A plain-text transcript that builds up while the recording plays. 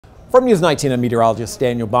From News 19, I'm meteorologist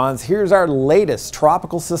Daniel Bonds. Here's our latest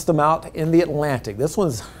tropical system out in the Atlantic. This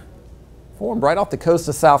one's formed right off the coast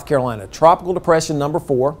of South Carolina. Tropical depression number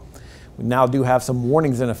 4. We now do have some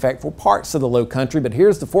warnings in effect for parts of the low country, but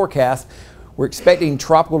here's the forecast. We're expecting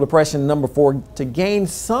tropical depression number 4 to gain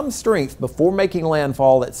some strength before making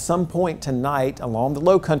landfall at some point tonight along the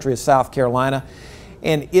low country of South Carolina.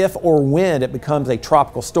 And if or when it becomes a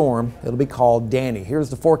tropical storm, it'll be called Danny. Here's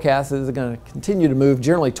the forecast. It's going to continue to move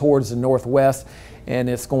generally towards the northwest, and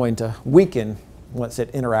it's going to weaken once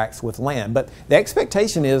it interacts with land. But the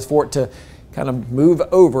expectation is for it to kind of move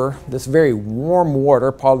over this very warm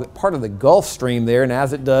water, part of the Gulf Stream there, and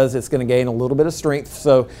as it does, it's going to gain a little bit of strength.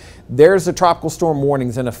 So there's the tropical storm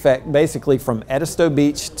warnings in effect, basically from Edisto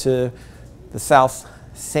Beach to the South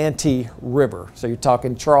Santee River. So you're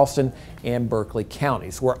talking Charleston and Berkeley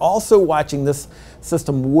counties. We're also watching this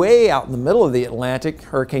system way out in the middle of the Atlantic.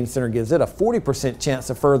 Hurricane Center gives it a 40% chance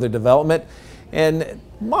of further development, and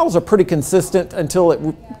models are pretty consistent until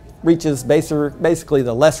it reaches basically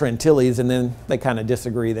the Lesser Antilles, and then they kind of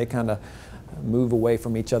disagree. They kind of move away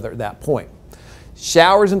from each other at that point.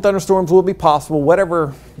 Showers and thunderstorms will be possible.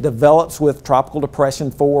 Whatever develops with Tropical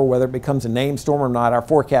Depression 4, whether it becomes a named storm or not, our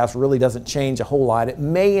forecast really doesn't change a whole lot. It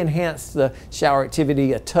may enhance the shower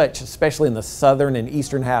activity a touch, especially in the southern and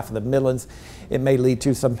eastern half of the Midlands. It may lead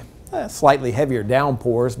to some slightly heavier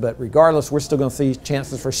downpours, but regardless, we're still going to see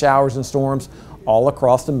chances for showers and storms all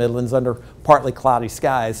across the Midlands under partly cloudy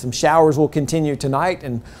skies. Some showers will continue tonight,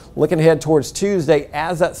 and looking ahead towards Tuesday,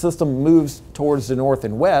 as that system moves towards the north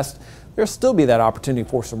and west, there'll still be that opportunity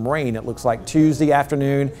for some rain. It looks like Tuesday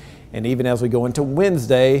afternoon, and even as we go into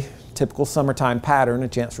Wednesday, typical summertime pattern, a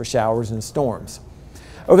chance for showers and storms.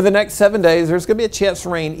 Over the next 7 days, there's going to be a chance for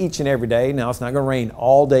rain each and every day. Now, it's not going to rain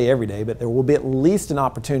all day every day, but there will be at least an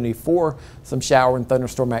opportunity for some shower and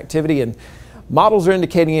thunderstorm activity, and models are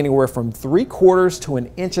indicating anywhere from 3/4 to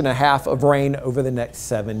 1.5 inches of rain over the next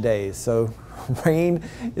 7 days. So rain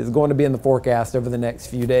is going to be in the forecast over the next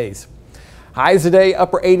few days. Highs today,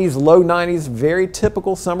 upper 80s, low 90s, very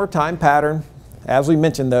typical summertime pattern. As we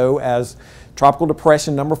mentioned though, as Tropical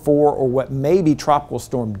Depression number 4, or what may be Tropical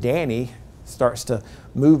Storm Danny, starts to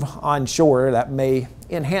move onshore, that may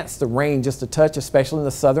enhance the rain just a touch, especially in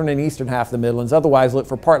the southern and eastern half of the Midlands. Otherwise, look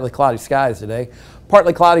for partly cloudy skies today.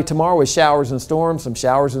 Partly cloudy tomorrow with showers and storms. Some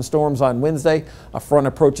showers and storms on Wednesday. A front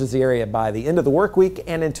approaches the area by the end of the work week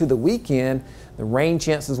and into the weekend. The rain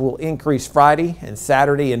chances will increase Friday and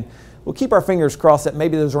Saturday, and we'll keep our fingers crossed that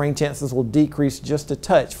maybe those rain chances will decrease just a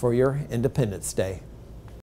touch for your Independence Day.